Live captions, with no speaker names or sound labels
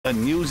The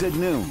News at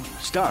Noon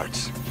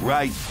starts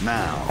right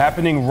now.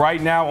 Happening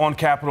right now on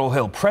Capitol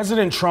Hill,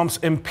 President Trump's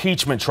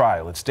impeachment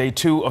trial. It's day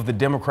 2 of the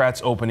Democrats'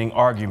 opening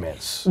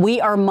arguments.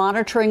 We are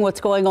monitoring what's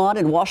going on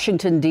in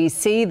Washington,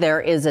 D.C.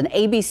 There is an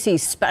ABC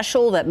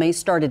special that may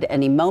start at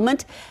any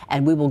moment,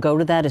 and we will go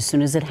to that as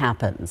soon as it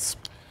happens.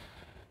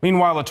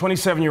 Meanwhile, a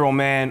 27-year-old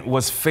man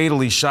was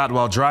fatally shot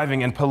while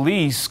driving, and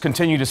police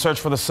continue to search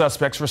for the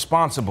suspects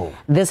responsible.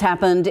 This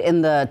happened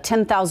in the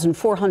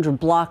 10,400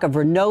 block of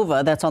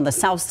Renova, that's on the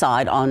south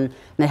side, and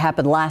it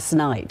happened last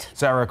night.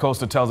 Sarah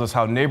Acosta tells us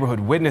how neighborhood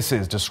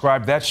witnesses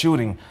described that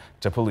shooting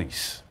to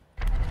police.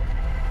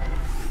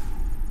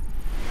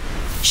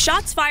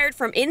 Shots fired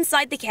from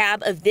inside the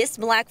cab of this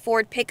black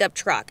Ford pickup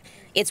truck.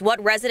 It's what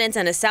residents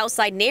in a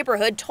Southside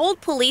neighborhood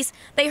told police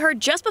they heard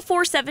just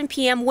before 7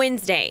 p.m.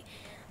 Wednesday.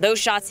 Those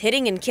shots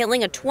hitting and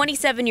killing a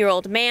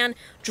 27-year-old man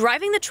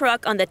driving the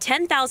truck on the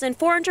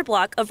 10,400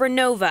 block of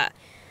Renova.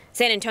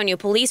 San Antonio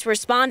police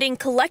responding,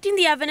 collecting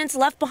the evidence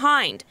left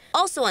behind.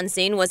 Also on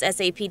scene was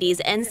SAPD's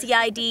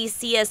NCID,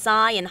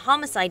 CSI, and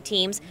homicide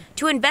teams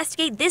to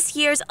investigate this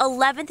year's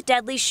 11th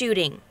deadly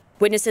shooting.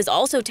 Witnesses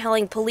also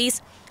telling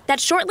police that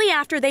shortly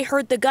after they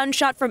heard the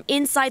gunshot from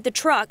inside the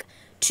truck,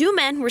 2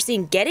 men were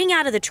seen getting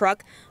out of the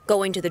truck,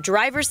 going to the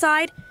driver's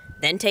side,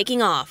 then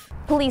taking off.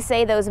 Police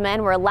say those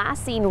men were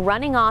last seen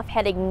running off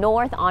heading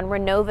north on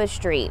Renova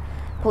Street.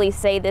 Police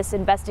say this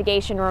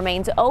investigation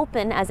remains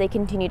open as they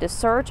continue to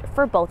search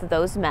for both of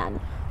those men.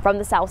 From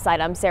the south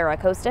side, I'm Sarah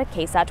Acosta,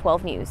 KSAT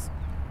 12 News.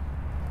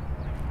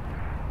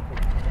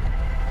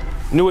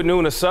 New at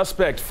noon, a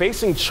suspect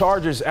facing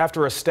charges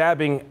after a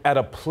stabbing at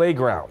a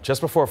playground.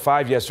 Just before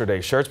 5 yesterday,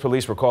 Schertz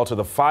police were called to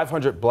the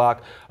 500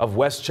 block of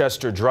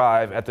Westchester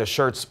Drive at the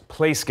Schertz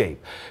Playscape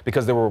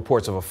because there were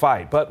reports of a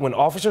fight. But when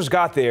officers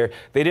got there,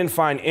 they didn't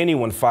find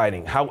anyone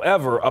fighting.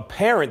 However, a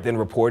parent then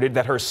reported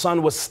that her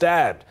son was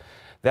stabbed.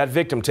 That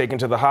victim taken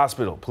to the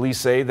hospital. Police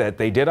say that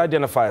they did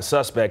identify a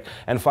suspect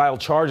and filed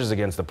charges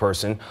against the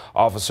person.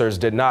 Officers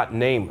did not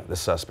name the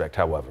suspect,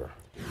 however.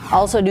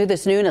 Also new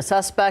this noon, a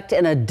suspect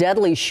in a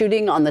deadly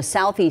shooting on the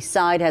southeast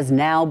side has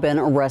now been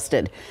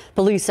arrested.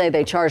 Police say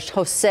they charged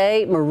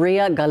Jose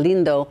Maria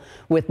Galindo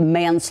with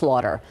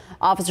manslaughter.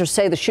 Officers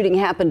say the shooting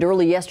happened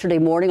early yesterday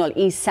morning on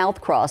East South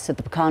Cross at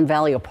the Pecan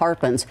Valley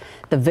Apartments.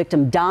 The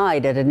victim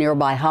died at a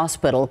nearby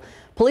hospital.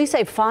 Police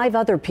say 5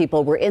 other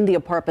people were in the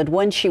apartment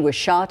when she was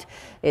shot.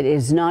 It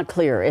is not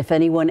clear if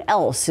anyone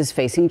else is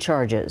facing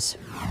charges.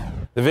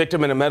 The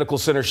victim in a medical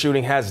center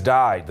shooting has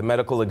died. The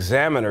medical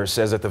examiner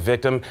says that the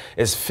victim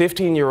is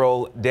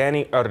 15-year-old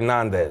Danny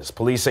Hernandez.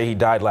 Police say he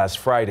died last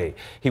Friday.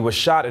 He was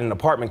shot in an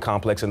apartment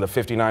complex in the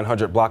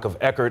 5900 block of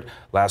Eckerd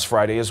last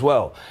Friday as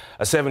well.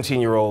 A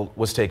 17-year-old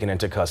was taken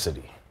into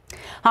custody.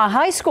 A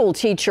high school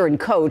teacher and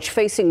coach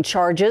facing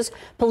charges.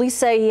 Police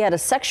say he had a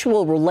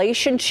sexual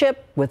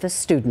relationship with a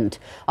student.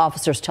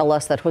 Officers tell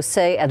us that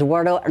Jose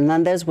Eduardo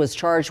Hernandez was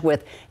charged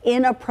with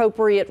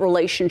inappropriate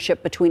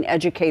relationship between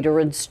educator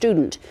and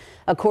student.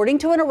 According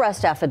to an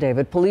arrest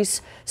affidavit,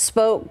 police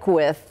spoke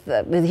with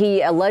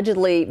the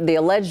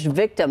alleged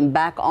victim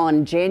back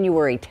on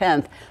January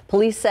 10th.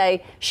 Police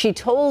say she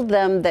told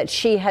them that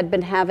she had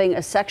been having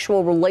a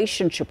sexual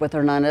relationship with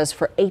Hernandez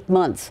for 8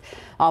 months.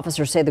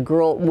 Officers say the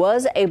girl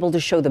was able to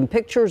show them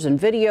pictures and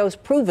videos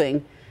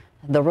proving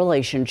the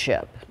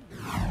relationship.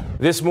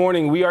 This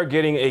morning, we are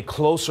getting a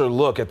closer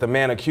look at the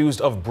man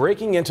accused of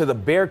breaking into the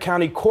Bexar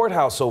County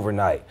Courthouse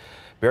overnight.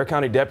 Bexar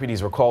County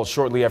deputies were called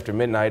shortly after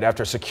midnight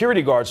after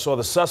security guards saw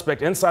the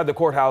suspect inside the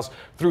courthouse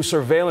through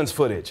surveillance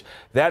footage.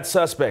 That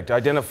suspect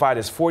identified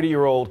as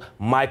 40-year-old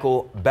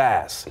Michael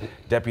Bass.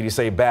 Deputies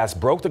say Bass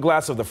broke the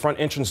glass of the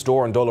front entrance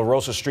door on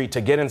Dolorosa Street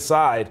to get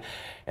inside,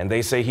 and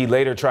they say he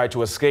later tried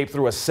to escape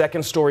through a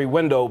second-story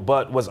window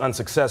but was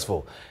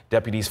unsuccessful.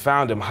 Deputies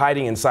found him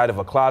hiding inside of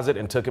a closet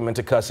and took him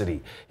into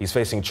custody. He's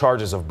facing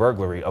charges of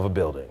burglary of a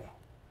building.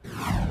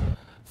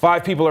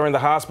 5 people are in the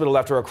hospital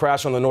after a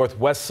crash on the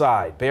northwest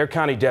side. Bexar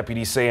County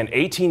deputies say an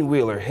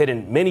 18-wheeler hit a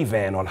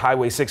minivan on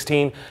Highway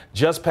 16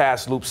 just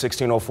past Loop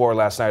 1604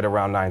 last night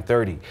around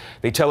 9:30.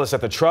 They tell us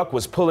that the truck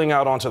was pulling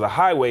out onto the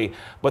highway,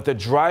 but the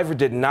driver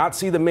did not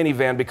see the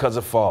minivan because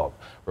of fog.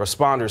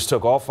 Responders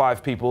took all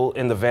 5 people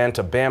in the van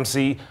to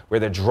BAMC, where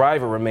the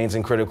driver remains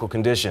in critical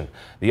condition.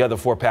 The other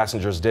 4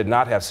 passengers did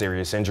not have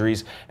serious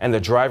injuries, and the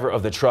driver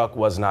of the truck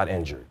was not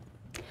injured.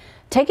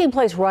 Taking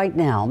place right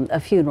now, a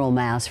funeral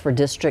mass for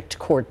District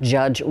Court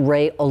Judge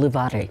Ray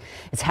Olivari.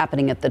 It's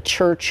happening at the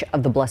Church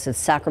of the Blessed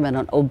Sacrament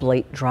on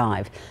Oblate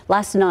Drive.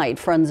 Last night,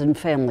 friends and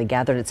family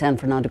gathered at San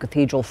Fernando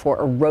Cathedral for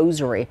a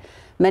rosary,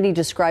 many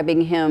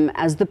describing him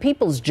as the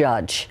people's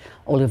judge.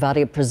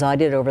 Olivari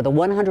presided over the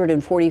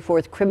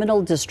 144th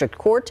Criminal District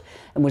Court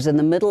and was in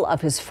the middle of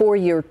his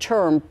 4-year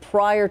term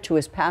prior to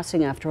his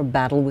passing after a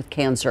battle with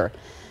cancer.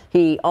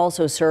 He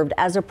also served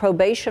as a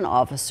probation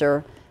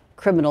officer,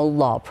 criminal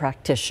law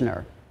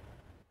practitioner.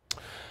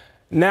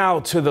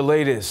 Now to the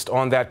latest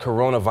on that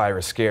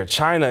coronavirus scare.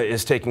 China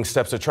is taking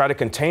steps to try to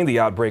contain the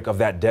outbreak of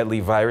that deadly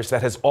virus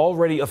that has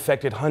already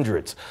affected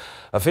hundreds.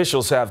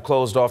 Officials have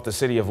closed off the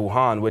city of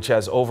Wuhan, which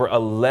has over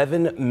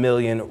 11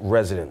 million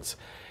residents.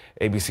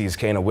 ABC's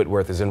Kana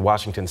Whitworth is in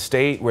Washington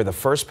State, where the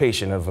first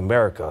patient of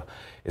America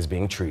is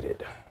being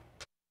treated.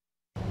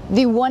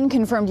 The one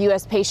confirmed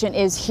U.S. patient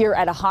is here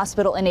at a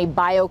hospital in a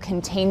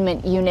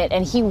biocontainment unit,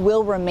 and he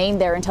will remain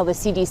there until the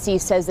CDC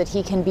says that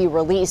he can be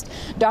released.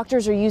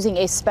 Doctors are using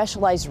a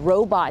specialized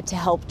robot to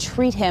help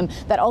treat him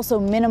that also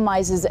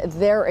minimizes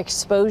their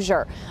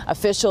exposure.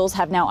 Officials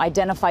have now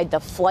identified the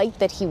flight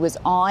that he was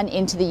on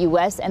into the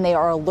U.S., and they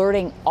are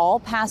alerting all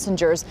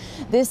passengers.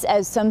 This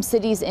as some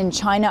cities in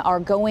China are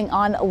going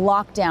on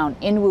lockdown.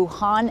 In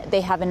Wuhan,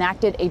 they have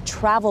enacted a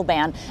travel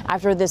ban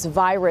after this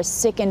virus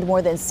sickened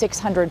more than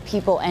 600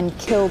 people and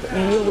killed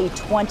nearly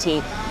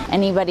 20.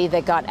 Anybody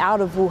that got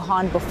out of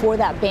Wuhan before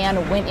that ban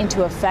went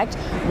into effect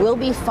will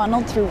be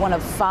funneled through one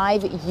of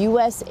 5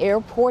 U.S.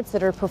 airports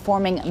that are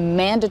performing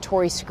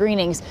mandatory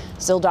screenings.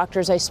 Still,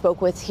 doctors I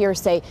spoke with here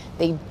say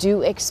they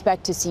do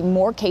expect to see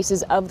more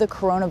cases of the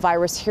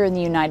coronavirus here in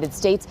the United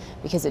States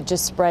because it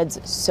just spreads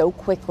so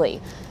quickly.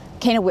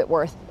 Kana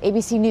Whitworth,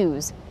 ABC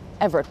News,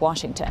 Everett,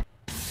 Washington.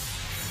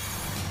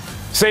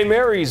 St.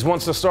 Mary's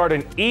wants to start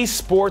an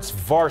esports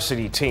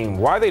varsity team.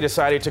 Why they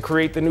decided to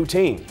create the new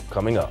team,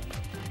 coming up.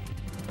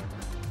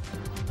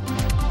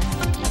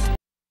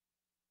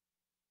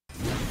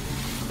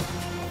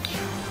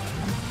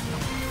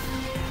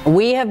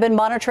 We have been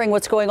monitoring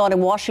what's going on in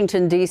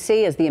Washington,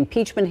 D.C. as the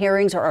impeachment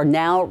hearings are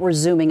now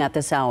resuming at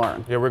this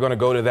hour. Yeah, we're going to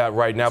go to that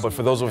right now. But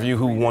for those of you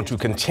who want to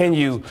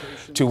continue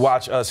to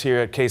watch us here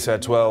at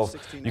KSAT 12,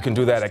 you can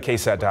do that at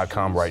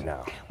ksat.com right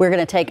now. We're going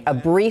to take a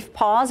brief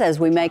pause as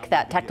we make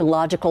that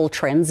technological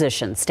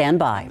transition. Stand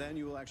by.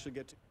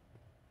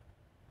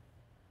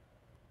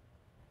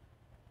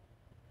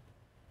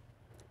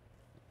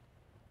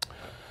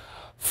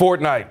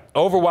 Fortnite,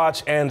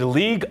 Overwatch, and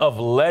League of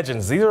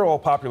Legends. These are all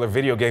popular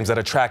video games that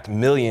attract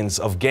millions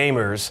of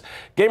gamers.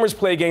 Gamers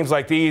play games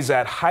like these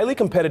at highly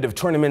competitive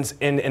tournaments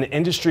in an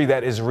industry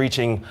that is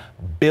reaching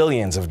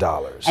billions of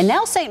dollars. And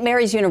now St.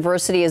 Mary's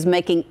University is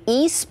making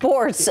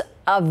esports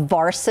a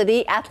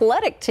varsity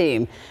athletic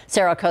team.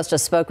 Sarah Acosta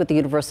spoke with the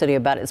university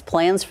about its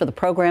plans for the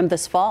program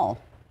this fall.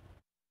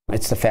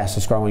 It's the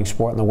fastest growing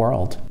sport in the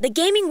world. The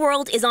gaming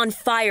world is on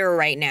fire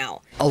right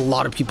now. A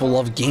lot of people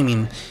love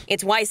gaming.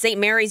 It's why St.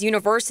 Mary's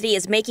University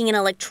is making an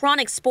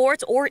electronic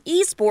sports or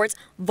esports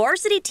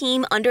varsity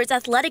team under its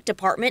athletic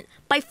department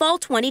by fall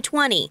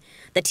 2020.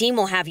 The team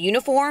will have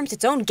uniforms,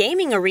 its own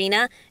gaming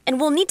arena, and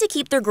will need to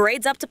keep their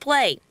grades up to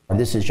play.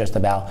 This is just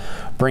about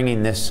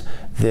bringing this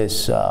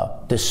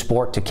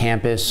sport to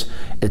campus.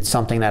 It's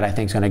something that I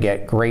think is going to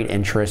get great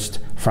interest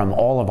from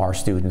all of our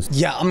students.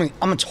 Yeah,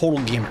 I'm a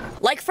total gamer.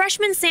 Like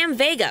freshman Sam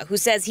Vega, who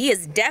says he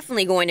is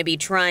definitely going to be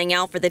trying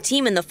out for the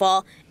team in the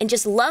fall and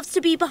just loves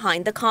to be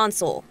behind the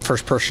console.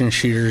 First-person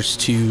shooters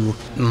to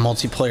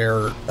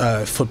multiplayer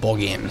football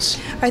games.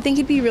 I think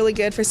it'd be really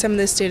good for some of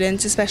the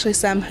students, especially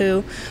some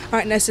who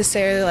aren't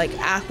necessarily like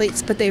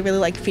athletes, but they really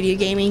like video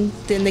gaming.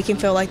 Then they can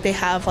feel like they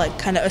have like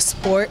kind of a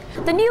sport.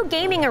 The new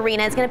gaming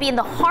arena is going to be in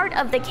the heart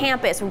of the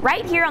campus,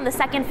 right here on the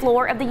second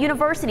floor of the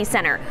University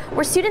Center,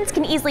 where students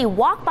can easily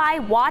walk by,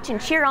 watch, and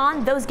cheer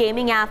on those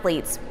gaming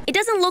athletes. It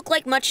doesn't look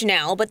like much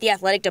now, but the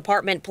athletic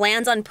department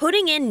plans on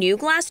putting in new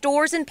glass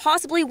doors and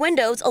possibly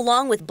windows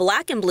along with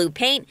black and blue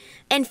paint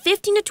and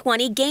 15 to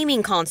 20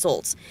 gaming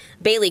consoles.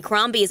 Bailey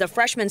Crombie is a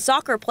freshman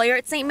soccer player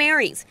at St.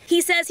 Mary's.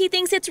 He says he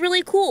thinks it's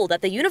really cool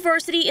that the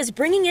university is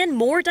bringing in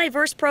more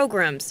diverse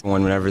programs.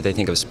 Whenever they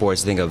think of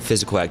sports, they think of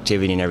physical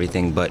activity and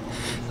everything, but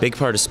a big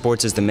part of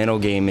sports is the mental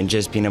game and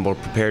just being able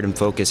to prepare and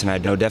focus, and I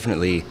know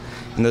definitely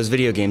in those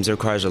video games it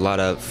requires a lot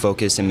of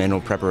focus and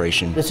mental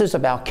preparation. This is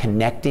about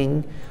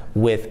connecting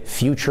with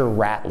future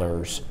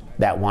Rattlers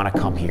that want to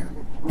come here.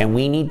 And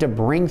we need to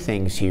bring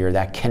things here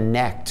that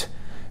connect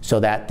so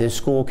that this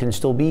school can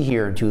still be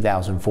here in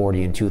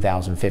 2040 and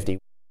 2050.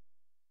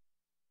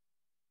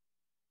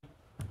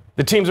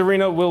 The team's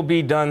arena will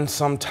be done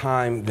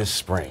sometime this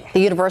spring. The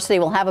university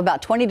will have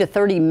about 20 to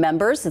 30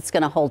 members. It's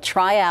going to hold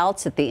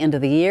tryouts at the end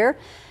of the year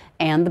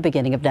and the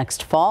beginning of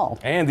next fall.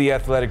 And the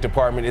athletic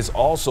department is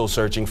also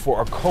searching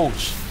for a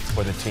coach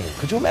for the team.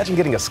 Could you imagine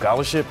getting a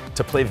scholarship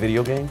to play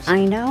video games?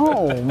 I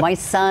know. My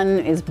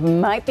son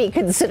might be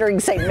considering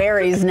St.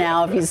 Mary's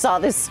now if he saw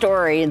this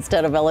story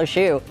instead of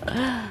LSU.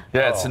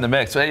 Yeah, it's in the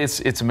mix.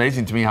 It's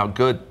amazing to me how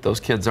good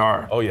those kids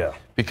are. Oh, yeah.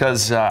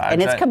 Because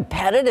and it's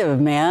competitive,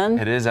 man.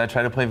 It is. I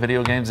try to play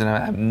video games and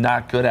I'm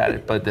not good at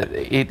it, but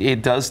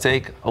it does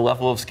take a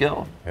level of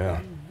skill. Yeah.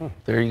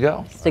 There you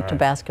go. Stick to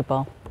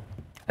basketball.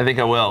 I think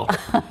I will,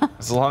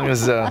 as long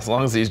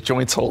as these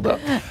joints hold up.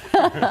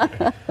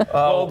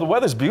 Well, the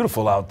weather's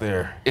beautiful out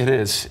there. It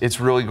is. It's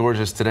really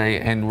gorgeous today,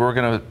 and we're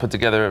going to put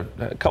together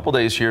a couple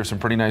days here of some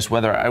pretty nice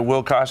weather. I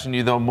will caution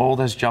you, though,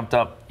 mold has jumped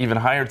up even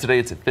higher today.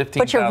 It's at 15,000.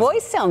 But your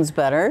voice sounds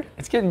better.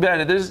 It's getting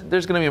better. There's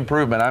going to be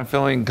improvement. I'm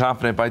feeling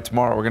confident by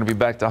tomorrow we're going to be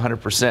back to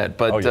 100%.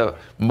 But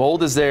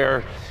mold is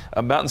there.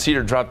 Mountain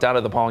cedar dropped out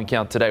of the pollen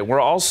count today. We're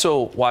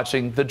also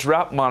watching the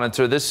drought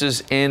monitor. This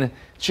is in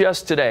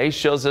just today.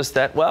 Shows us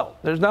that, well,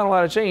 there's not a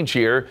lot of change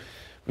here.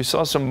 We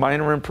saw some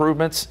minor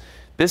improvements.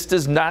 This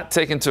does not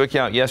take into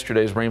account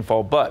yesterday's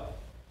rainfall, but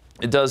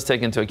It does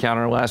take into account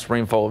our last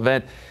rainfall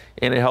event,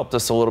 and it helped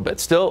us a little bit.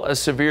 Still a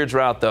severe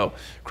drought, though,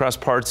 across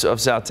parts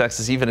of South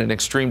Texas, even an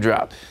extreme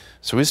drought.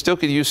 So we still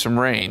could use some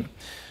rain.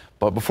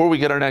 But before we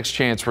get our next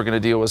chance, we're going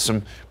to deal with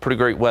some pretty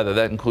great weather.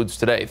 That includes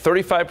today.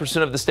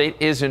 35% of the state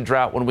is in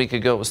drought. 1 week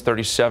ago, it was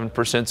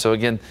 37%. So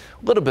again,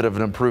 a little bit of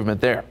an improvement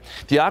there.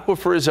 The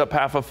aquifer is up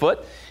half a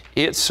foot.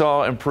 It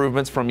saw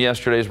improvements from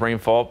yesterday's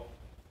rainfall,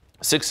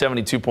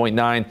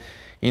 672.9.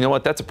 You know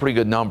what? That's a pretty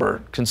good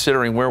number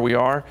considering where we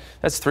are.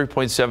 That's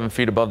 3.7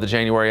 feet above the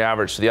January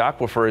average. So the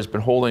aquifer has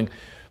been holding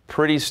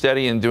pretty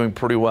steady and doing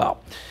pretty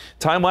well.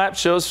 Time lapse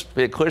shows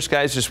we had clear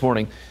skies this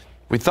morning.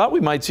 We thought we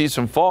might see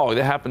some fog.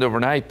 That happened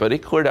overnight, but it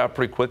cleared out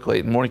pretty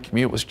quickly. The morning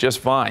commute was just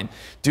fine.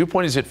 Dew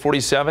point is at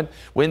 47.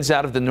 Winds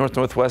out of the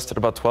north-northwest at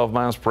about 12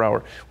 miles per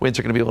hour. Winds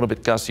are going to be a little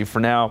bit gusty for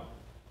now.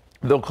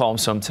 They'll calm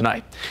some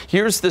tonight.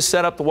 Here's the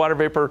setup. The water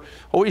vapor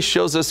always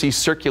shows us these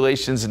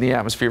circulations in the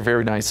atmosphere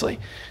very nicely.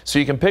 So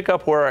you can pick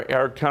up where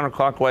our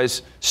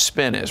counterclockwise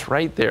spin is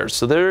right there.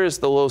 So there is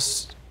the low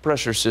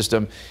pressure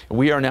system. And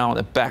we are now on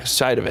the back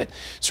side of it.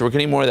 So we're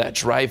getting more of that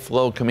dry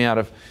flow coming out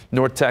of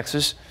North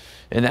Texas.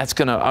 And that's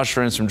going to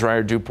usher in some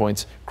drier dew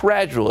points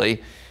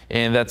gradually.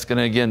 And that's going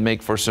to, again,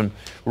 make for some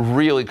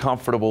really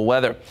comfortable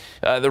weather.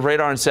 The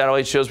radar and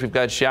satellite shows we've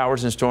got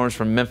showers and storms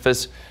from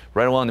Memphis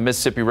right along the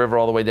Mississippi River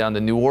all the way down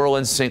to New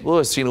Orleans, St.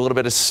 Louis, seeing a little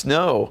bit of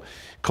snow.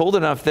 Cold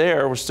enough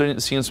there. We're still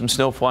seeing some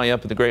snow flying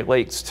up in the Great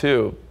Lakes,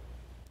 too,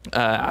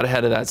 out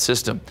ahead of that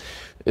system.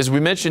 As we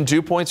mentioned,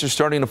 dew points are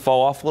starting to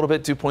fall off a little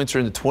bit. Dew points are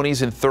in the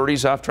 20s and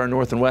 30s off to our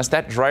north and west.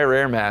 That drier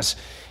air mass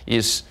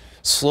is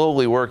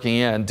slowly working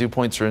in. Dew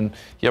points are in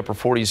the upper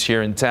 40s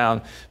here in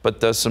town,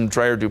 but some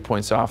drier dew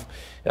points off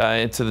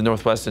into the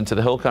northwest, into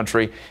the hill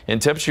country.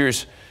 And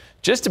temperatures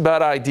just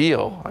about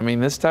ideal. I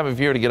mean, this time of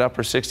year to get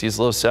upper 60s,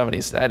 low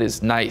 70s, that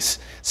is nice.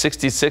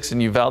 66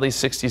 in Uvalde,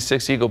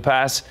 66 Eagle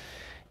Pass,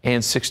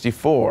 and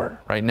 64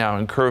 right now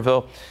in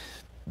Kerrville.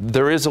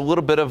 There is a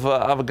little bit of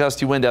a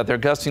gusty wind out there,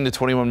 gusting to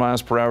 21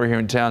 miles per hour here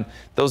in town.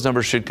 Those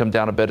numbers should come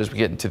down a bit as we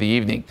get into the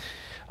evening.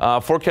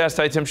 Forecast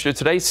high temperature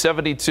today,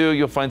 72.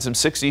 You'll find some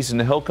 60s in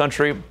the hill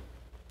country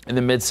and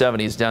the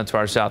mid-70s down to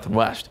our south and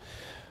west.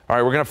 All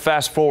right, we're going to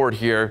fast forward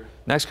here.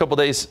 Next couple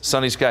days,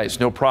 sunny skies,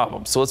 no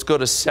problem. So let's go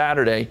to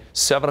Saturday,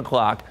 7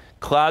 o'clock.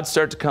 Clouds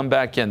start to come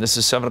back in. This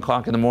is 7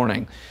 o'clock in the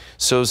morning.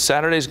 So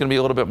Saturday is going to be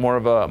a little bit more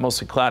of a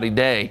mostly cloudy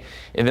day.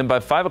 And then by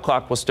 5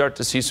 o'clock, we'll start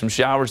to see some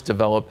showers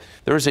develop.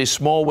 There is a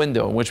small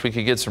window in which we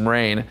could get some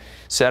rain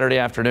Saturday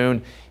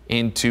afternoon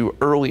into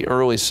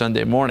early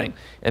Sunday morning.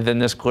 And then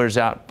this clears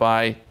out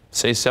by,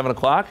 say, 7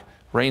 o'clock.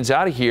 Rain's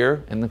out of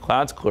here, and the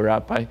clouds clear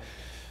out by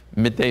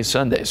midday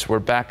Sunday. So we're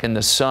back in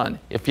the sun.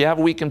 If you have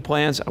weekend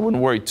plans, I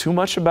wouldn't worry too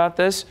much about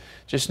this.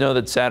 Just know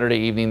that Saturday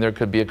evening there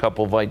could be a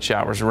couple of light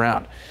showers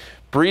around.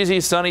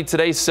 Breezy, sunny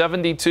today,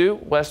 72.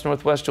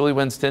 West-northwesterly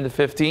winds 10 to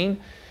 15. And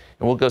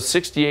we'll go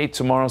 68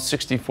 tomorrow,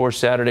 64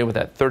 Saturday with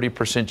that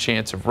 30%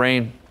 chance of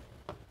rain.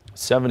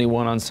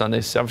 71 on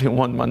Sunday,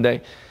 71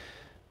 Monday.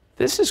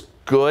 This is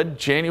good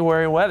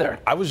January weather.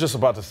 I was just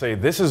about to say,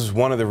 this is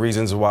one of the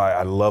reasons why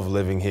I love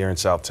living here in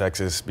South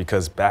Texas,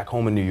 because back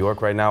home in New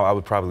York right now, I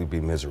would probably be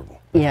miserable.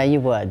 Yeah,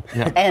 you would.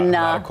 Yeah.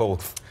 And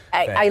cold.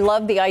 I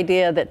love the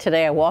idea that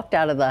today I walked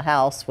out of the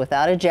house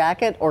without a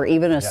jacket or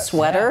even a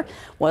sweater,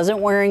 wasn't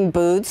wearing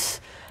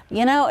boots.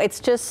 You know, it's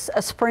just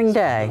a spring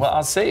day. Well,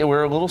 I'll say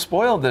we're a little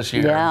spoiled this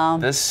year. Yeah.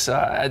 This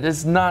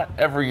is not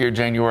every year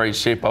January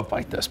shape up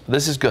like this, but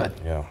this is good.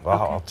 Yeah,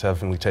 well, okay. I'll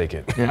definitely take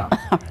it. Yeah.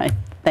 All right.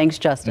 Thanks,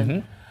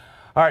 Justin.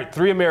 All right,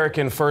 3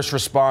 American first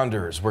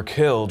responders were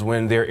killed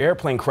when their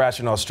airplane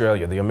crashed in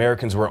Australia. The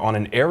Americans were on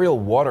an aerial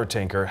water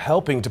tanker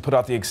helping to put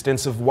out the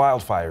extensive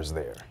wildfires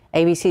there.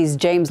 ABC's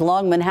James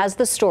Longman has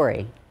the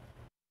story.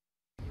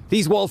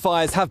 These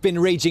wildfires have been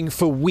raging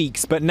for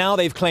weeks, but now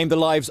they've claimed the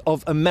lives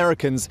of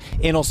Americans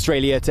in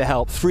Australia to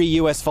help. 3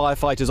 U.S.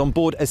 firefighters on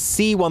board a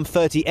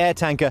C-130 air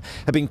tanker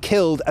have been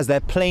killed as their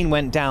plane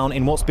went down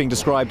in what's being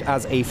described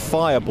as a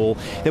fireball.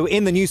 They were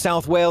in the New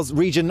South Wales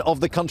region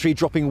of the country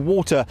dropping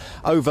water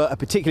over a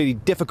particularly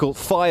difficult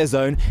fire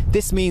zone.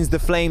 This means the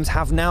flames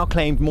have now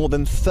claimed more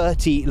than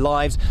 30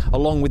 lives,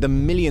 along with the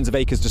millions of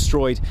acres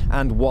destroyed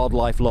and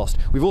wildlife lost.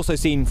 We've also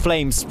seen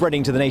flames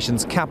spreading to the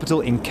nation's capital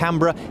in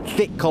Canberra,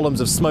 thick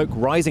columns of smoke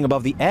rising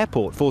above the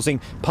airport, forcing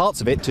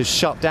parts of it to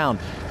shut down.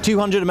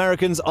 200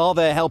 Americans are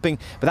there helping,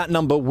 but that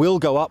number will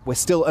go up. We're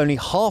still only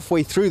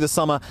halfway through the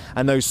summer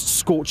and those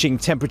scorching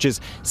temperatures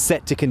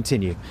set to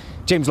continue.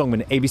 James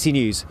Longman, ABC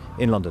News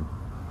in London.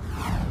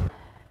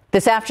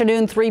 This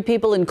afternoon, 3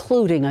 people,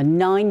 including a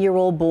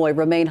 9-year-old boy,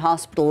 remain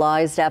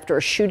hospitalized after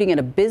a shooting in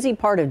a busy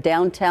part of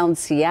downtown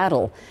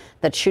Seattle.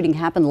 That shooting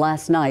happened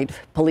last night.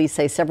 Police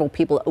say several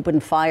people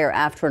opened fire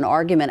after an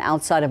argument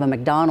outside of a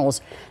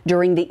McDonald's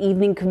during the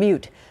evening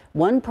commute.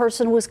 1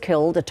 person was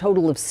killed, a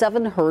total of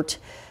 7 hurt.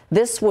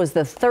 This was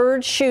the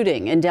 3rd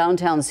shooting in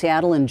downtown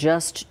Seattle in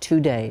just 2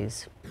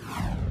 days.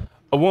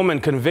 A woman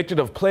convicted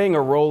of playing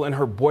a role in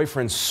her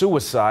boyfriend's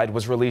suicide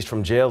was released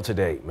from jail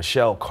today.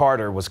 Michelle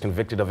Carter was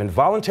convicted of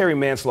involuntary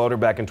manslaughter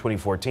back in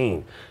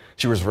 2014.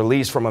 She was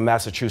released from a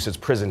Massachusetts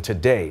prison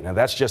today. Now,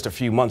 that's just a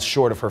few months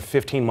short of her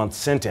 15-month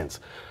sentence.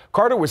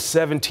 Carter was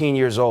 17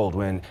 years old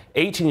when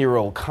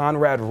 18-year-old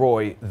Conrad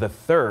Roy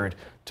III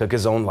took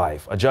his own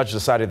life. A judge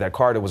decided that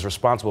Carter was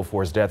responsible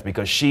for his death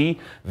because she,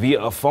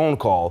 via a phone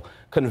call,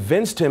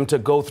 convinced him to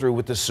go through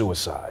with the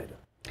suicide.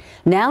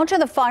 Now to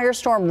the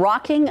firestorm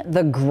rocking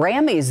the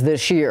Grammys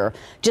this year.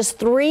 Just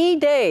 3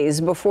 days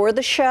before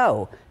the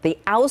show, the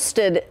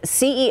ousted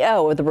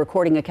CEO of the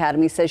Recording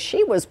Academy says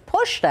she was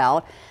pushed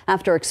out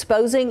after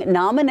exposing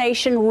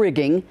nomination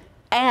rigging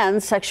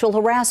and sexual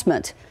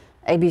harassment.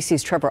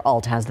 ABC's Trevor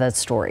Ault has that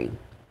story.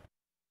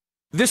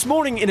 This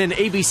morning in an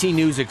ABC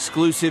News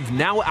exclusive,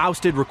 now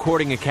ousted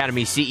Recording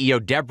Academy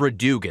CEO Deborah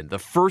Dugan, the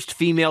first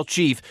female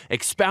chief,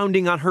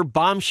 expounding on her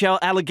bombshell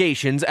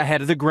allegations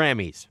ahead of the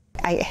Grammys.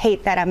 I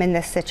hate that I'm in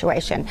this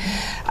situation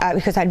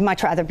because I'd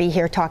much rather be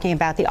here talking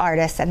about the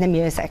artists and the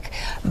music.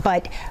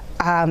 But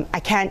I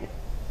can't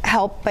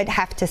help but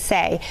have to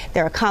say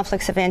there are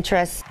conflicts of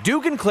interest.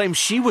 Dugan claims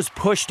she was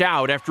pushed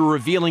out after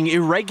revealing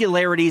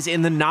irregularities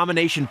in the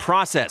nomination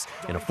process.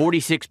 In a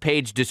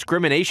 46-page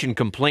discrimination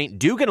complaint,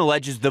 Dugan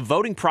alleges the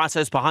voting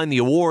process behind the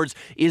awards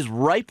is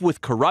ripe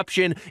with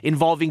corruption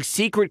involving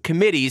secret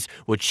committees,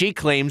 which she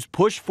claims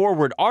push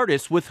forward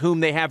artists with whom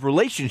they have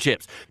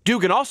relationships.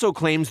 Dugan also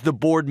claims the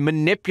board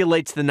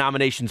manipulates the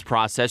nominations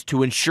process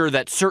to ensure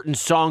that certain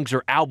songs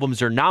or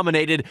albums are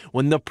nominated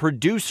when the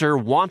producer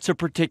wants a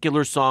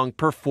particular song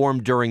performed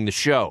during the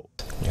show.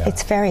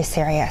 It's very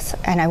serious,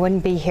 and I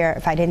wouldn't be here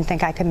if I didn't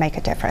think I could make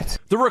a difference.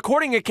 The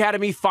Recording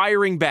Academy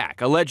firing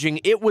back, alleging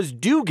it was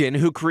Dugan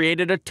who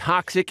created a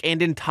toxic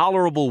and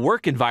intolerable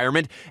work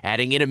environment,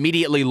 adding it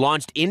immediately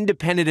launched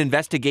independent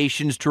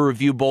investigations to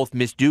review both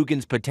Miss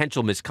Dugan's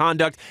potential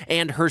misconduct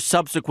and her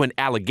subsequent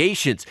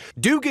allegations.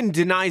 Dugan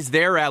denies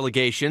their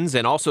allegations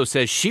and also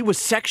says she was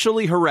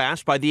sexually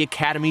harassed by the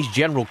Academy's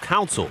general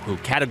counsel, who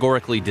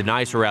categorically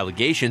denies her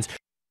allegations.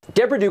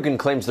 Deborah Dugan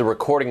claims the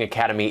Recording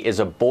Academy is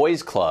a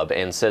boys' club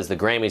and says the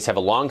Grammys have a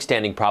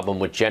long-standing problem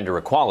with gender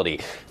equality.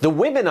 The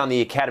women on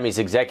the Academy's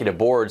executive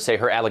board say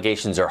her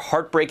allegations are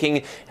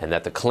heartbreaking and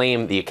that the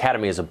claim the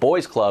Academy is a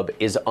boys' club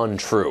is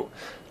untrue.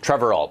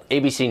 Trevor Ault,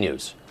 ABC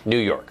News, New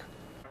York.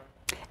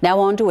 Now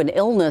on to an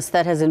illness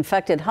that has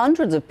infected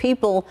hundreds of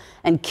people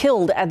and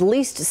killed at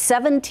least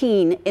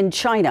 17 in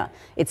China.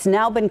 It's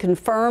now been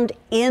confirmed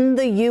in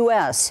the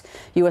U.S.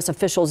 U.S.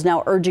 officials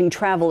now urging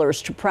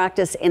travelers to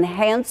practice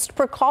enhanced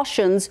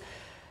precautions.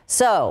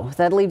 So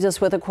that leaves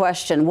us with a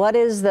question. What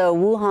is the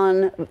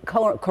Wuhan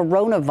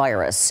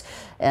coronavirus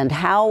and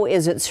how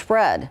is it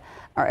spread?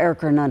 Our Eric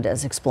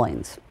Hernandez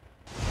explains.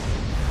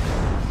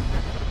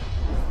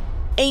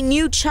 A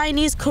new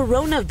Chinese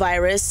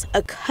coronavirus,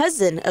 a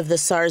cousin of the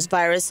SARS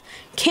virus,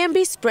 can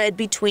be spread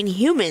between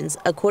humans,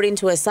 according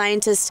to a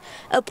scientist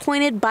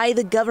appointed by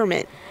the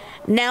government.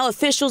 Now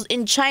officials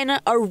in China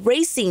are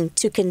racing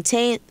to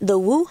contain the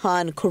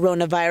Wuhan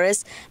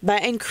coronavirus by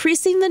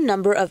increasing the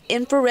number of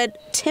infrared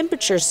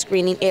temperature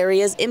screening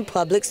areas in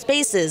public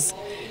spaces.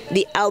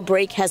 The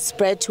outbreak has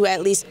spread to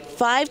at least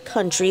 5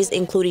 countries,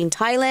 including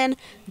Thailand,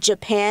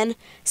 Japan,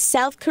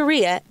 South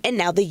Korea, and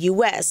now the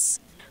U.S.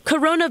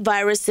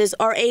 Coronaviruses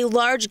are a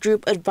large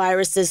group of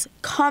viruses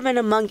common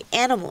among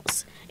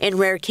animals. In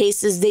rare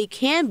cases, they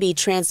can be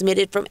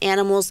transmitted from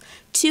animals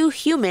to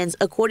humans,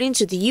 according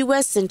to the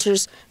U.S.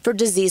 Centers for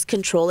Disease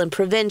Control and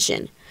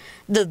Prevention.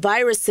 The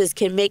viruses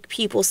can make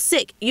people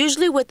sick,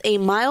 usually with a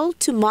mild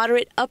to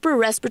moderate upper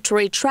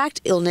respiratory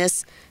tract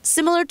illness,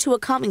 similar to a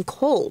common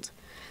cold.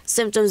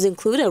 Symptoms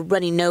include a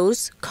runny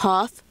nose,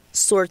 cough,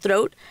 sore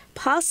throat,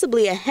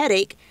 possibly a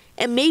headache,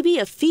 and maybe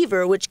a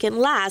fever, which can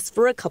last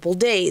for a couple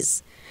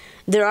days.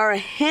 There are a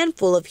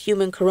handful of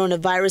human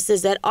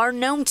coronaviruses that are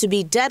known to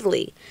be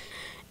deadly,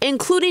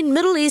 including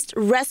Middle East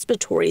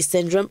Respiratory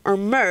Syndrome, or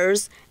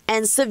MERS,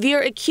 and Severe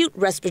Acute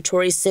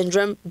Respiratory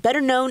Syndrome,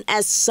 better known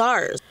as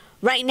SARS.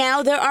 Right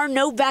now, there are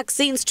no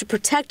vaccines to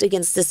protect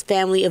against this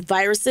family of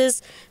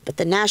viruses, but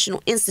the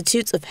National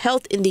Institutes of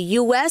Health in the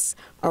U.S.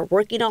 are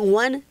working on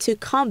one to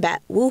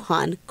combat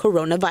Wuhan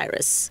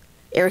coronavirus.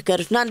 Erica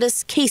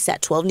Hernandez,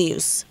 KSAT 12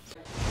 News.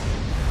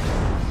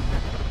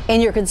 In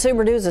your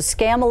consumer news, a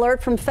scam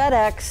alert from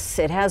FedEx.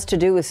 It has to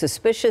do with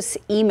suspicious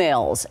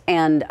emails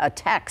and a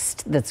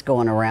text that's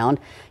going around.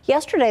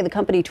 Yesterday, the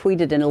company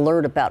tweeted an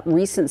alert about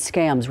recent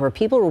scams where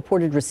people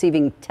reported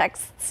receiving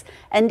texts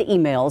and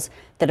emails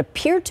that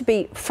appeared to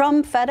be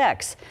from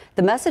FedEx.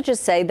 The messages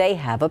say they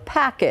have a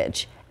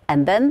package,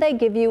 and then they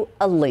give you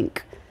a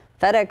link.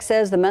 FedEx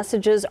says the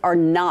messages are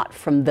not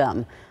from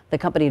them. The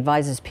company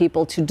advises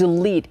people to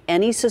delete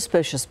any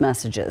suspicious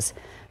messages.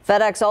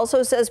 FedEx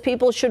also says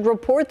people should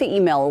report the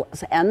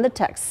emails and the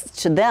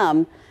texts to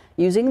them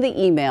using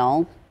the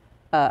email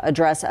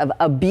address of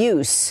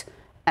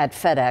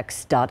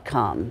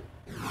abuse@fedex.com.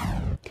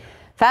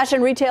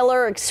 Fashion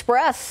retailer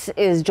Express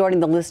is joining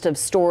the list of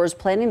stores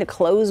planning to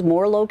close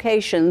more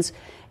locations.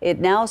 It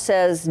now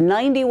says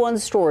 91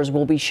 stores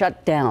will be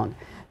shut down.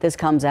 This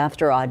comes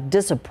after a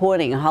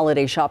disappointing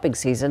holiday shopping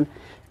season.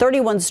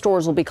 31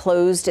 stores will be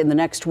closed in the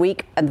next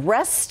week, and the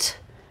rest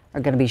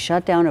are going to be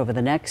shut down over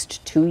the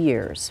next 2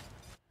 years.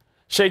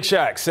 Shake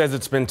Shack says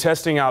it's been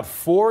testing out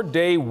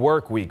 4-day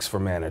work weeks for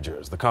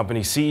managers. The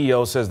company's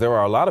CEO says there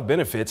are a lot of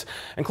benefits,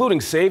 including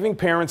saving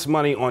parents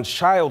money on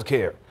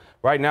childcare.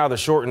 Right now, the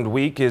shortened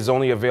week is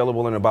only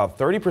available in about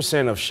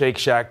 30% of Shake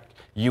Shack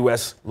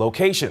U.S.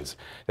 locations.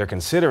 They're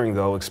considering,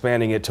 though,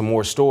 expanding it to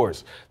more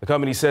stores. The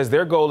company says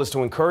their goal is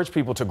to encourage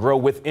people to grow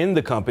within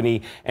the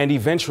company and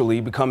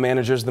eventually become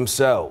managers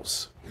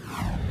themselves.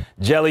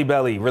 Jelly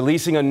Belly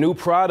releasing a new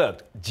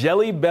product,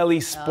 Jelly Belly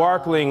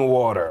Sparkling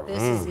Water.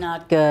 This is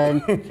not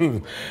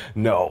good.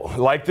 No,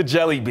 like the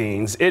jelly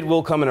beans, it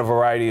will come in a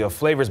variety of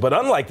flavors, but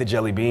unlike the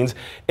jelly beans,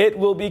 it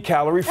will be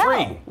calorie-free.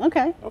 Oh,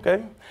 okay.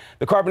 Okay.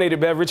 The carbonated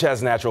beverage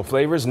has natural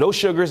flavors, no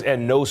sugars,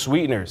 and no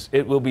sweeteners.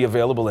 It will be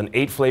available in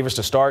 8 flavors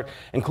to start,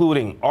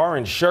 including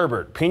orange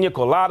sherbet, pina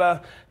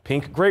colada,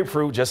 pink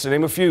grapefruit, just to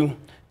name a few.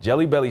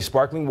 Jelly Belly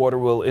Sparkling Water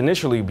will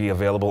initially be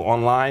available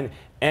online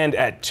and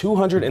at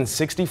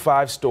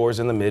 265 stores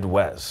in the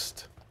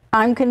Midwest.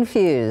 I'm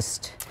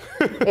confused.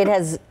 It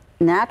has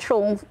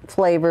natural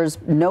flavors,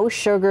 no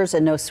sugars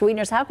and no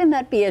sweeteners. How can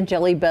that be a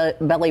Jelly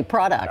Belly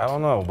product? I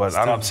don't know, but it's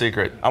top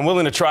secret. I'm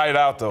willing to try it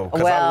out, though,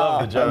 because I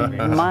love the jelly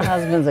beans. My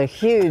husband's a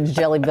huge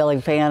Jelly Belly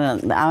fan,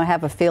 and I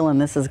have a feeling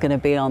this is going to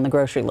be on the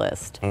grocery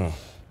list.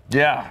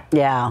 Yeah.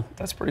 Yeah.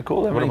 That's pretty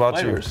cool. What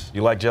about you?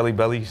 You like Jelly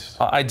Bellies?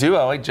 I do.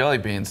 I like jelly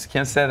beans.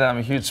 Can't say that I'm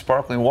a huge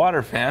sparkling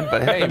water fan,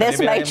 but hey, this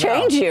maybe may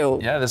change you.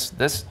 Yeah,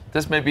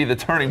 this may be the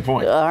turning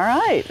point. All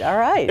right.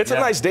 It's a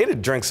nice day to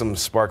drink some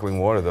sparkling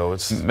water, though.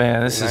 It's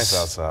nice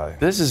outside.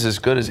 This is as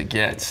good as it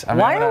gets. I mean,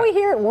 why are we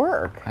here at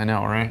work? I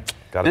know, right?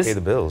 Got to pay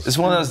the bills. It's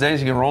one of those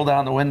days you can roll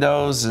down the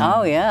windows. And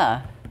oh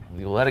yeah.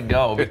 You let it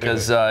go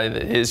because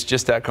it's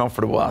just that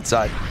comfortable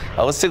outside.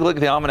 Let's take a look at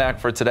the almanac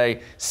for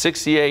today.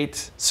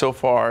 68 so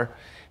far.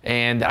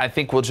 And I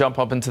think we'll jump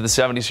up into the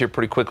 70s here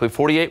pretty quickly.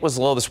 48 was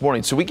the low this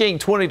morning. So we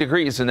gained 20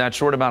 degrees in that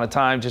short amount of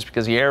time just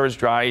because the air is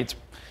dry. It's a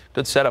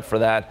good setup for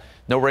that.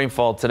 No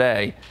rainfall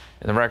today.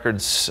 And the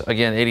records,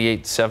 again,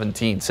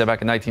 88-17, set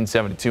back in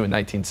 1972 and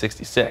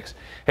 1966.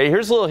 Hey,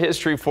 here's a little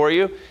history for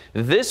you.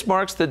 This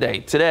marks the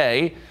date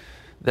today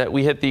that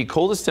we hit the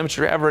coldest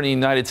temperature ever in the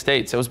United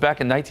States. It was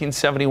back in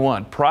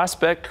 1971.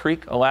 Prospect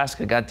Creek,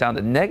 Alaska got down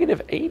to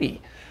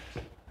 -80.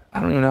 I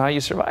don't even know how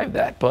you survived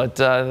that, but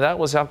that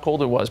was how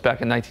cold it was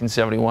back in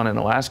 1971 in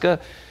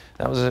Alaska.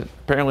 That was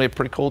apparently a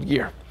pretty cold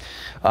year.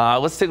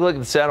 Let's take a look at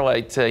the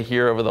satellite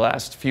here over the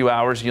last few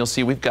hours. You'll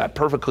see we've got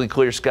perfectly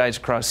clear skies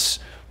across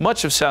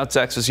much of South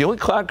Texas. The only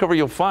cloud cover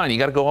you'll find, you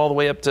got to go all the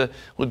way up to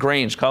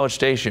LaGrange, College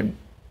Station,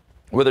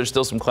 where there's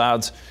still some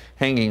clouds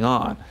hanging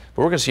on.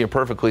 But we're going to see a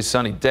perfectly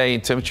sunny day.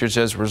 Temperatures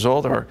as a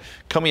result are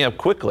coming up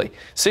quickly.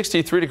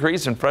 63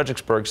 degrees in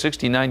Fredericksburg,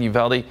 69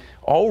 Uvalde,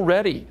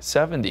 already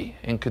 70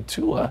 in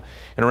Cotulla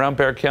and around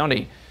Bexar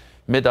County,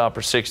 mid to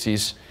upper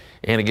 60s.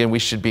 And again, we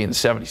should be in the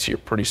 70s here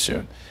pretty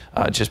soon,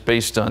 just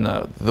based on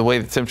the way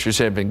the temperatures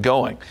have been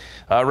going.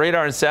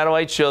 Radar and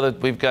satellite show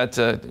that we've got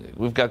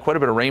quite a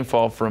bit of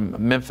rainfall from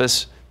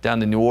Memphis down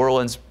to New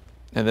Orleans.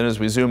 And then as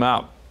we zoom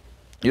out,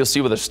 you'll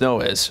see where the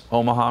snow is.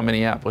 Omaha,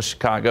 Minneapolis,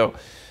 Chicago.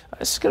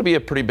 This is going to be a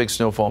pretty big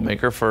snowfall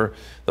maker for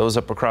those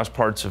up across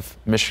parts of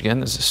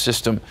Michigan as the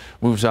system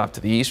moves off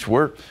to the east.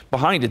 We're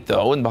behind it,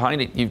 though, and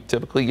behind it you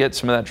typically get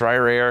some of that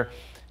drier air,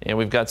 and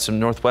we've got some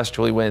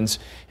northwesterly winds,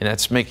 and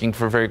that's making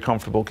for very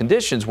comfortable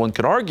conditions. One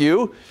could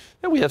argue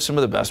that we have some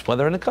of the best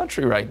weather in the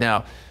country right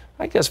now.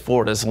 I guess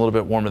Florida is a little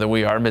bit warmer than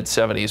we are,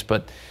 mid-70s,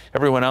 but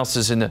everyone else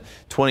is in the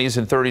 20s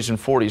and 30s and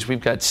 40s.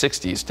 We've got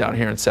 60s down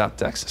here in South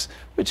Texas,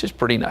 which is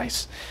pretty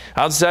nice.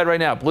 Outside right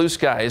now, blue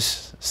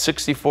skies,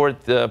 64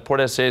 at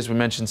Port SA, as we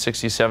mentioned,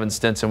 67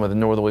 Stinson with a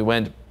northerly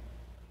wind,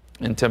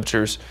 and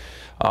temperatures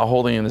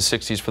holding in the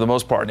 60s for the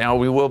most part. Now,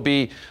 we will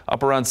be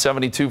up around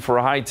 72 for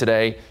a high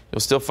today.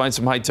 You'll still find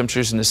some high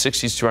temperatures in the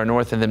 60s to our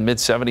north and then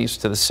mid-70s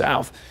to the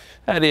south.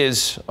 That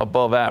is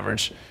above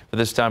average for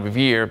this time of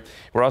year.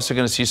 We're also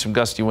going to see some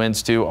gusty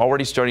winds, too,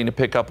 already starting to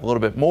pick up a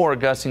little bit more,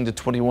 gusting to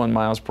 21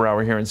 miles per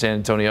hour here in San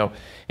Antonio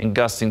and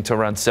gusting to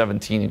around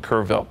 17 in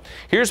Kerrville.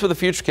 Here's what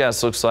the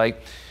futurecast looks like.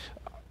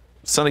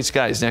 Sunny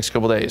skies next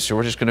couple days, so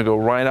we're just going to go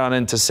right on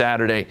into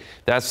Saturday.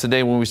 That's the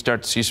day when we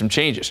start to see some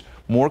changes.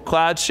 More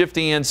clouds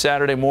shifting in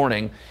Saturday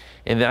morning,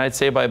 and then I'd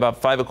say by about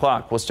 5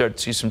 o'clock we'll start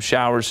to see some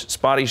showers,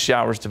 spotty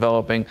showers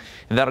developing,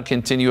 and that'll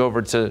continue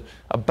over to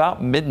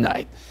about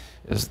midnight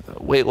is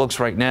the way it looks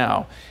right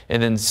now.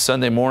 And then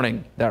Sunday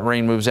morning, that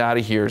rain moves out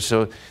of here.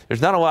 So there's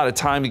not a lot of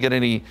time to get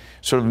any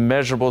sort of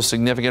measurable,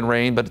 significant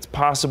rain, but it's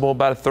possible,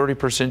 about a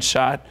 30%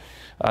 shot,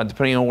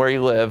 depending on where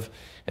you live.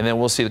 And then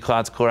we'll see the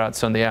clouds clear out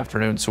Sunday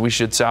afternoon. So we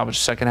should salvage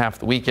the second half of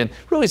the weekend.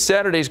 Really,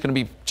 Saturday's going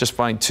to be just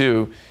fine,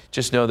 too.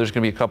 Just know there's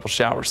going to be a couple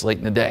showers late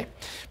in the day.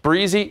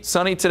 Breezy,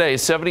 sunny today,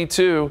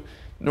 72.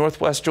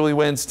 Northwesterly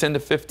winds 10 to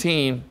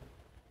 15.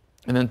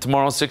 And then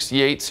tomorrow,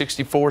 68,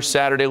 64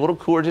 Saturday. A little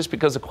cooler just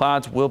because the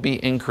clouds will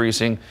be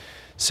increasing.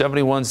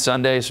 71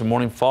 Sunday, some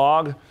morning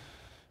fog.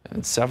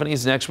 And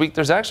 70s next week.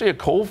 There's actually a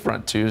cold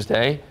front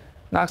Tuesday.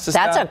 That's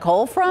a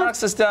cold front?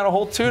 Knocks us down a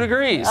whole 2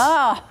 degrees.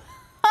 Oh.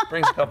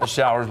 brings a couple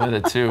showers with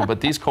it too.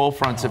 But these cold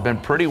fronts have been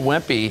pretty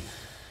wimpy.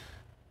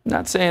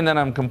 Not saying that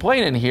I'm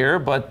complaining here,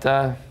 but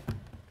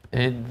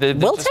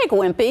we'll take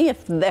wimpy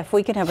if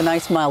we can have a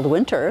nice mild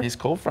winter. These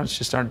cold fronts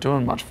just aren't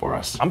doing much for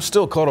us. I'm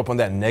still caught up on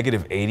that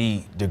negative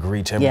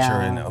 80-degree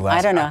temperature in Alaska.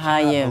 I don't know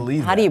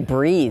how do you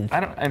breathe? I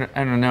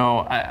don't know.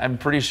 I'm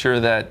pretty sure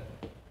that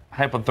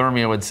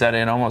hypothermia would set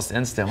in almost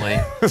instantly.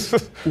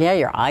 Yeah,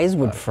 your eyes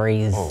would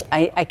freeze.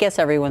 I guess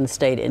everyone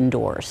stayed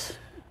indoors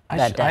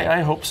that day.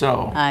 I hope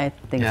so. I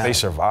think They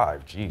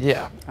survived. Jeez.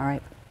 Yeah. All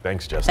right.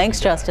 Thanks, Justin.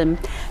 Thanks, Justin.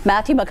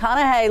 Matthew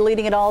McConaughey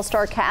leading an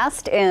all-star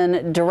cast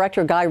in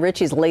director Guy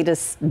Ritchie's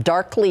latest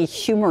darkly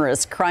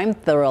humorous crime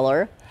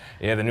thriller.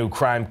 Yeah, the new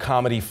crime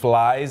comedy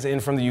flies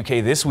in from the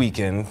UK this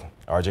weekend.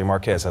 RJ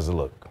Marquez has a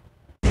look.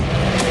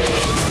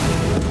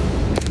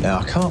 Now,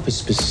 I can't be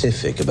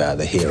specific about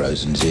the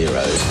heroes and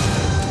zeros,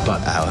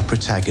 but our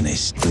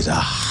protagonist is a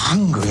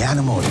hungry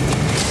animal.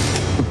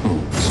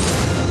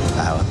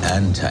 Our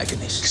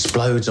antagonist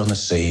explodes on the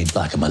scene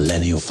like a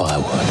millennial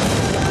firework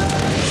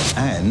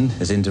and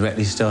has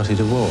indirectly started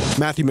a war.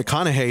 Matthew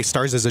McConaughey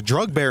stars as a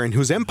drug baron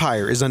whose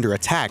empire is under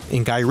attack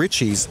in Guy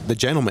Ritchie's The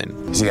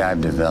Gentleman. See,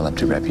 I've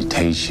developed a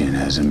reputation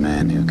as a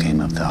man who came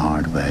up the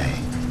hard way.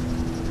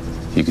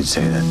 You could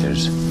say that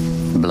there's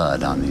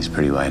blood on these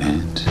pretty white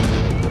hands.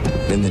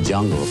 In the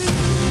jungle,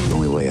 the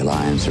only way a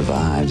lion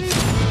survives,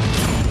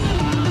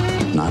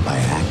 not by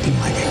acting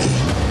like a king,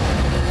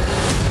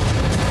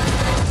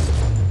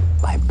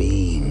 by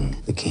being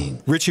the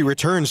king. Ritchie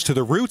returns to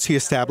the roots he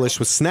established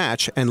with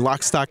Snatch and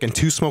Lock, Stock, and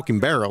Two Smoking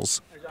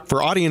Barrels.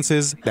 For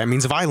audiences, that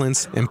means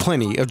violence and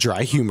plenty of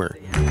dry humor.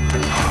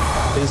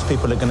 These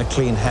people are going to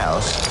clean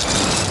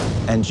house,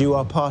 and you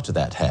are part of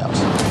that house.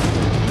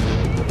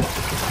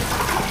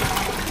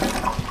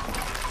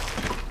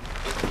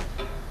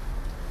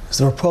 Is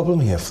there a problem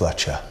here,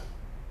 Fletcher?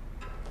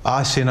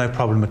 I see no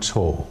problem at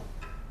all.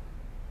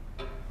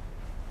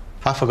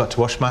 I forgot to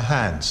wash my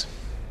hands.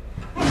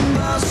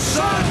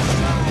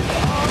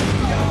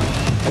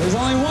 There's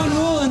only one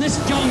rule in this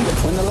jungle.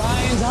 When the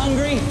lion's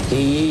hungry,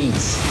 he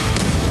eats.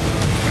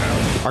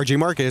 RJ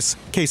Marcus,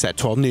 KSAT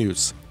 12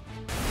 News.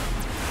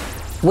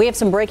 We have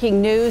some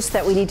breaking news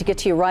that we need to get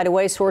to you right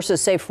away.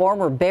 Sources say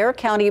former Bexar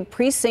County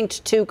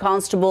Precinct 2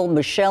 Constable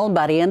Michelle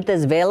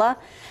Barrientos Vela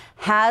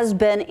has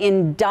been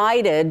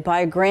indicted by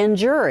a grand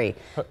jury.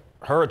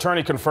 Her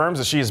attorney confirms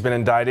that she has been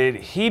indicted.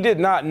 He did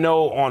not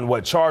know on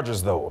what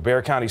charges, though. A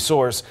Bexar County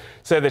source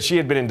said that she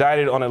had been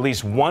indicted on at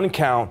least one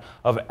count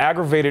of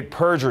aggravated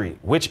perjury,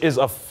 which is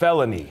a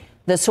felony.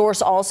 The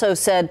source also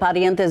said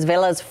Barrientos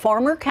Vela's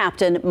former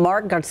captain,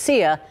 Mark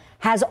Garcia,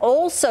 has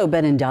also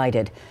been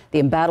indicted. The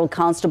embattled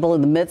constable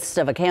in the midst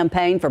of a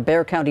campaign for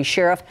Bexar County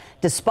Sheriff,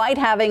 despite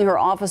having her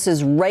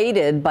offices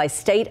raided by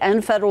state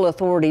and federal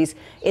authorities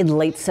in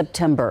late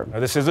September.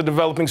 Now, this is a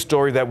developing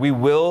story that we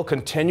will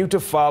continue to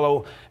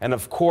follow and,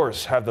 of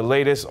course, have the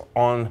latest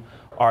on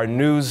our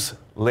news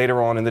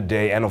later on in the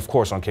day and, of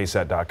course, on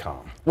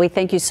KSAT.com. We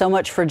thank you so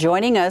much for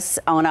joining us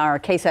on our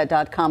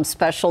KSAT.com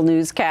special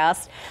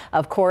newscast.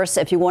 Of course,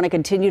 if you want to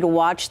continue to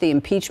watch the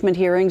impeachment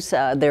hearings,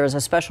 there is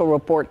a special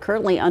report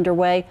currently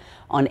underway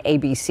on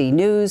ABC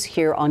News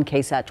here on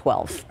KSAT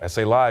 12.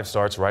 SA Live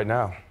starts right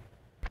now.